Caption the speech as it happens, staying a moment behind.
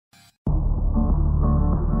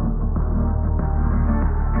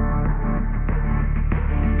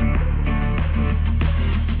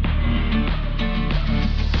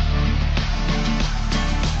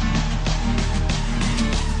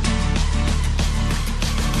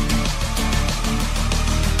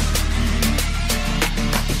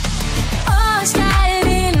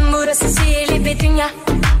dünya.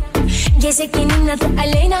 Gezegenin adı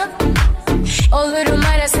Aleyna. Olurum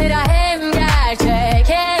ara sıra hem gerçek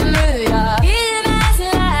hem rüya.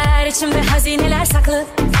 Bilmezler içimde hazineler saklı.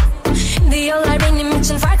 Diyorlar benim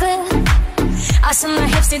için farklı. Aslında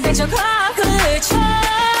hepsi de çok haklı. Çok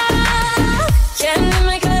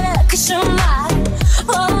kendime göre akışım var.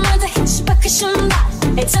 Olmadı hiç bakışım var.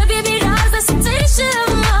 Tabi biraz da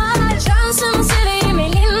sıtırışım var. Şansımı seveyim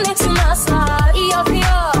elimde tüm aslar. Yok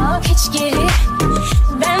yok hiç geri.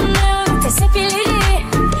 Ben de öte sepileri.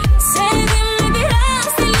 Sevdim mi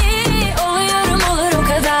biraz deli. Oluyorum olur o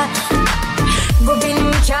kadar. Bu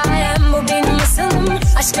benim hikayem, bu benim masalım.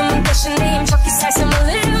 Aşkımın peşindeyim, çok istersem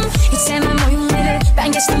alırım. Hiç sevmem oyunları,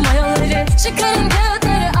 ben geçtim o yolları. Çıkarın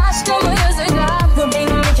kağıtları, aşkımı yazacağım. Bu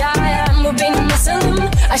benim hikayem, bu benim masalım.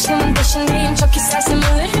 Aşkımın peşindeyim, çok istersem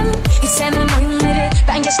alırım. Hiç sevmem oyunları,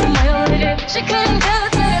 ben geçtim o yolları. Çıkarın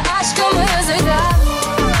kağıtları, aşkımı yazacağım.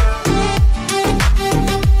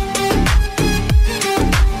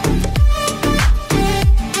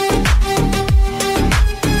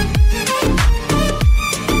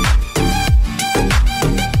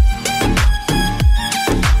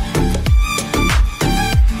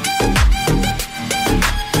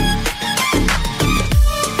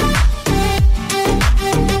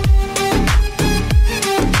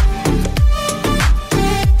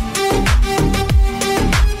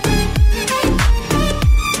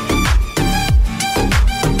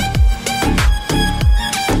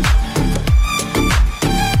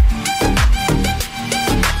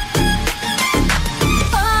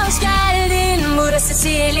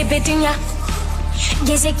 Sihirli bir dünya.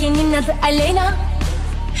 Gezegenin adı Aleyna.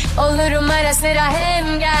 Olurum ara sıra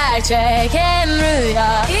hem gerçek hem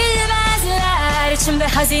rüya. Bilmezler içimde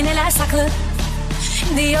hazineler saklı.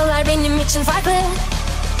 Diyorlar benim için farklı.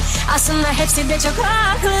 Aslında hepsi de çok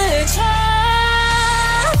haklı.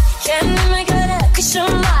 Çok kendime göre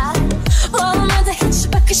akışım var. Olmadı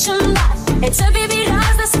hiç bakışım var. Tabi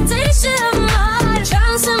biraz da sıtırışım var.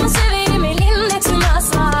 Şansımı seveyim elimde tüm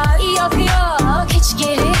aslar. Yok yok hiç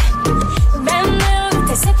geri. Ben de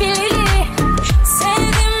öte sepileri.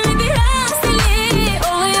 Sevdim mi biraz deli.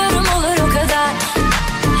 Oluyorum olur o kadar.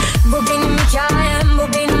 Bu benim hikayem,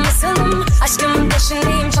 bu benim masalım. Aşkımın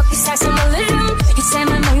peşindeyim, çok istersem alırım. Hiç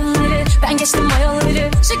sevmem oyunları, ben geçtim o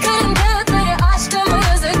yolları. Çıkarın kağıtları, aşkımı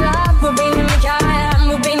yazacağım. Bu benim hikayem,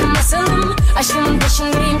 bu benim masalım. Aşkımın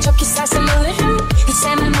peşindeyim, çok istersem alırım. Hiç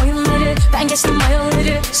sevmem oyunları, ben geçtim o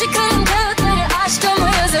yolları. Çıkarın kağıtları, aşkımı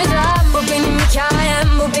yazacağım. Bu benim hikayem,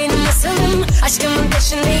 bu benim masalım. Aşkımın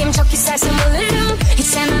peşindeyim, çok istersem alırım. Hiç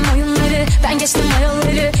sevmem oyunları, ben geçtim o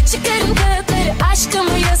yolları. Çıkarın kağıtları,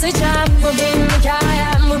 aşkımı yazacağım. Bu benim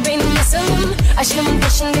hikayem, bu benim masalım. Aşkımın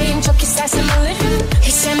peşindeyim, çok istersem alırım.